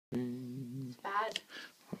that.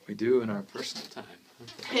 What we do in our personal time.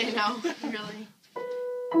 I know, really.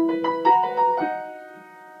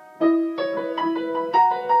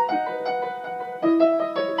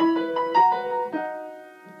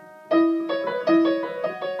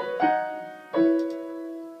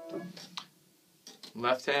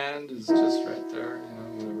 Left hand is just right there,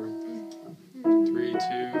 whatever. 3,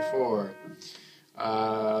 2, 4.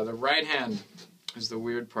 The right hand is the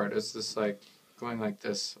weird part. It's just like going like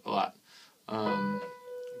this a lot.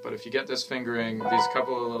 But if you get this fingering, these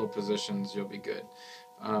couple of little positions, you'll be good.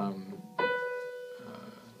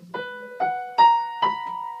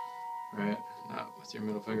 Right? Not with your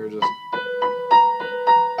middle finger, just...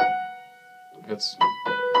 It's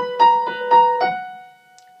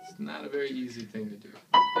not a very easy thing to do.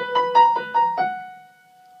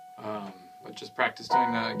 But just practice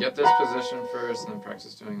doing that. Get this position first, and then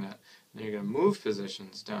practice doing that. And you're going to move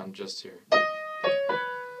positions down just here.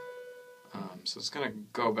 So it's going to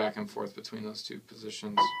go back and forth between those two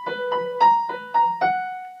positions.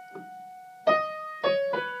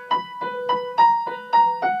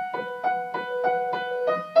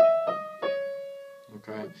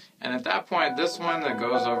 Okay. And at that point, this one that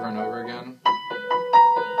goes over and over again,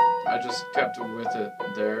 I just kept with it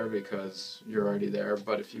there because you're already there.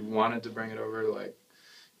 But if you wanted to bring it over to like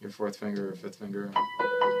your fourth finger or fifth finger,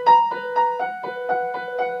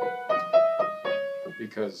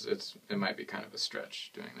 because it might be kind of a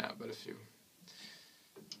stretch doing that, but if you,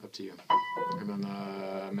 up to you. And then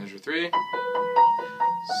measure 3,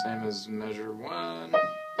 same as measure 1.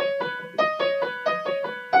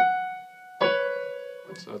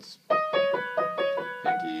 So it's